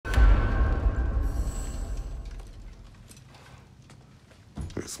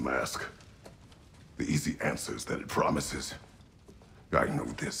This mask. The easy answers that it promises. I know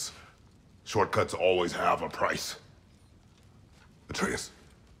this. Shortcuts always have a price. Atreus,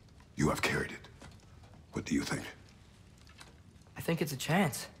 you have carried it. What do you think? I think it's a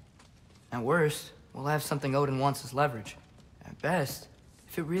chance. At worst, we'll have something Odin wants as leverage. At best,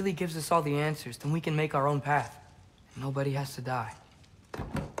 if it really gives us all the answers, then we can make our own path. And nobody has to die.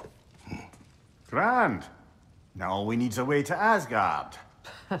 Grand. Now all we need's a way to Asgard.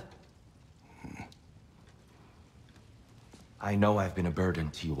 I know I've been a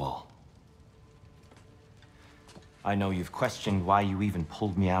burden to you all. I know you've questioned why you even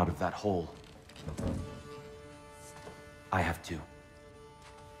pulled me out of that hole. I have too.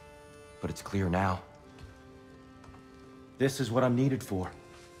 But it's clear now. This is what I'm needed for.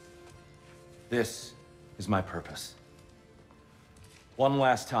 This is my purpose. One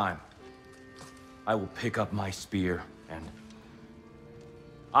last time, I will pick up my spear and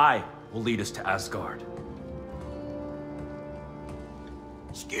I will lead us to Asgard.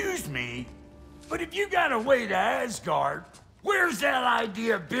 Excuse me, but if you got a way to Asgard, where's that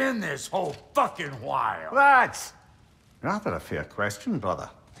idea been this whole fucking while? That's rather a fair question, brother.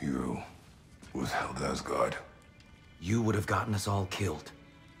 You withheld Asgard. You would have gotten us all killed.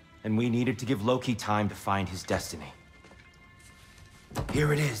 And we needed to give Loki time to find his destiny.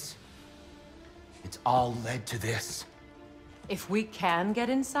 Here it is. It's all led to this. If we can get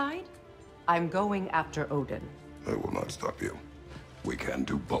inside, I'm going after Odin. I will not stop you. We can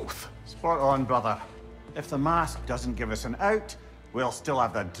do both. Spot on, brother. If the mask doesn't give us an out, we'll still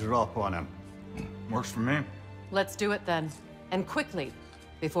have the drop on him. Works for me. Let's do it then. And quickly,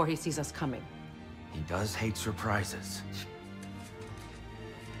 before he sees us coming. He does hate surprises.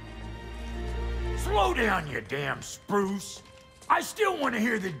 Slow down, you damn spruce. I still want to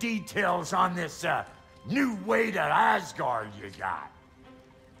hear the details on this, new way to Asgard you got.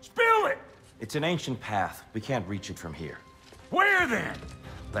 Spill it! It's an ancient path. We can't reach it from here. Where then?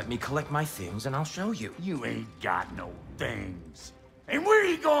 Let me collect my things and I'll show you. You ain't got no things. And where are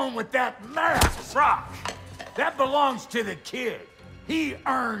you going with that mask, Brok? That belongs to the kid. He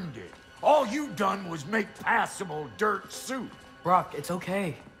earned it. All you done was make passable dirt soup. Brok, it's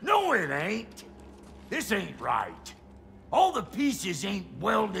okay. No, it ain't. This ain't right. All the pieces ain't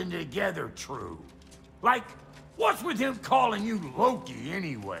welding together true. Like, what's with him calling you Loki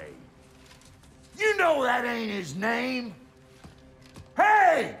anyway? You know that ain't his name.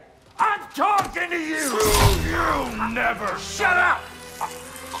 Hey! I'm talking to you! You never shut up!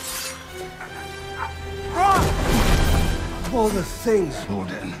 Of all the things.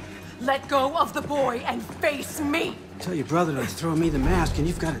 Odin. Let go of the boy and face me! Tell your brother to throw me the mask and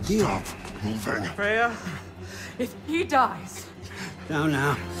you've got a deal. Stop moving. Freya, if he dies...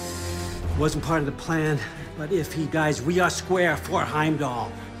 Now. Wasn't part of the plan, but if he dies, we are square for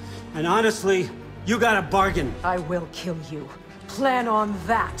Heimdall. And honestly, you got a bargain. I will kill you. Plan on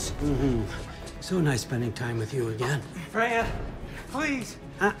that. Mm-hmm. So nice spending time with you again. Freya, please.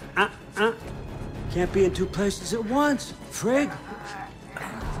 Can't be in two places at once, Frigg.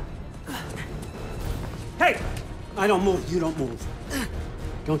 Hey! I don't move, you don't move.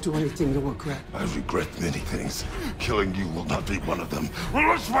 Don't do anything you'll regret. I regret many things. Killing you will not be one of them.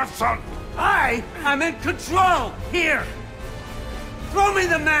 Release my son! I am in control! Here! Throw me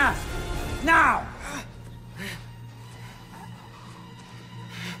the mask! Now!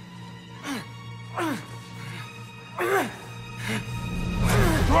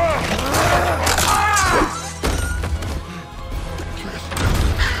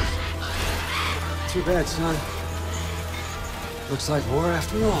 Too bad, son. Looks like war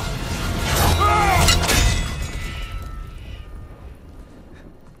after all.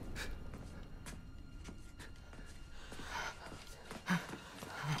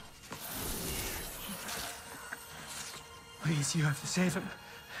 Please, you have to save him.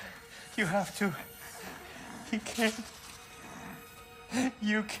 You have to. He can't.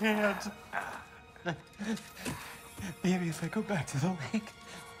 You can't. Maybe if I go back to the lake.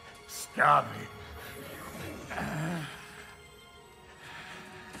 Stop it.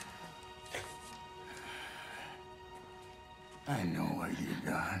 I know what you've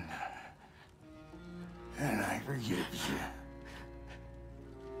done. And I forgive you.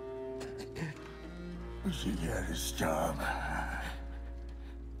 But you gotta stop.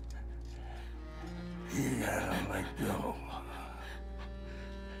 You gotta let go.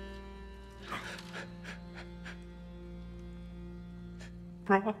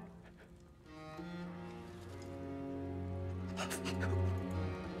 Brok.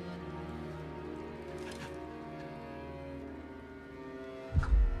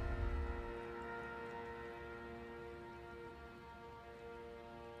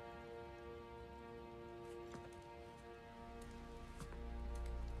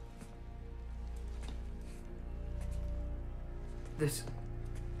 this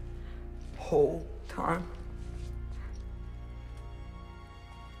whole time?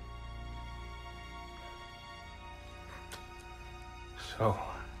 So,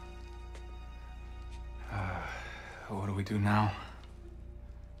 what do we do now?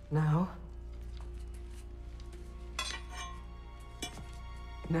 Now?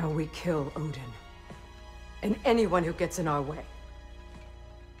 Now we kill Odin. And anyone who gets in our way.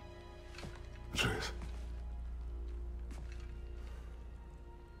 Atreus.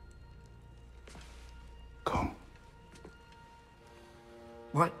 Come.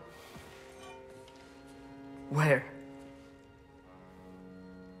 What? Where?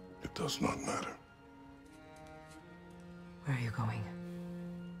 It does not matter. Where are you going?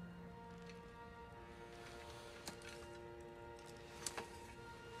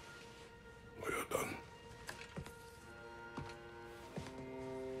 We are done.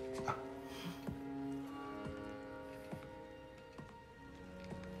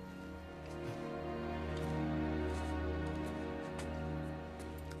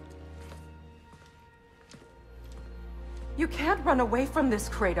 You can't run away from this,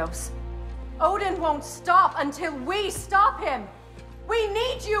 Kratos. Odin won't stop until we stop him! We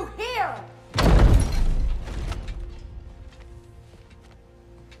need you here!